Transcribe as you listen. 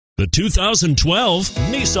The 2012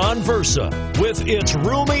 Nissan Versa. With its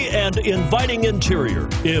roomy and inviting interior,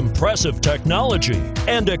 impressive technology,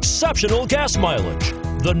 and exceptional gas mileage,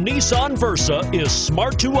 the Nissan Versa is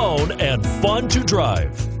smart to own and fun to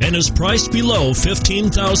drive and is priced below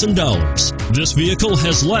 $15,000. This vehicle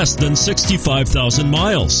has less than 65,000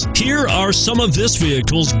 miles. Here are some of this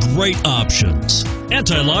vehicle's great options: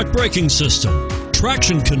 anti-lock braking system,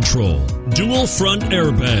 traction control, dual front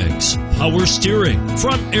airbags, power steering,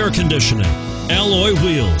 front air conditioning, alloy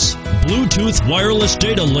wheels, Bluetooth wireless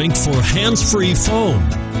data link for hands-free phone,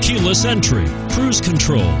 keyless entry, cruise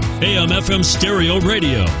control, AM/FM stereo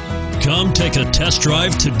radio. Come take a test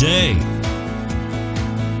drive today.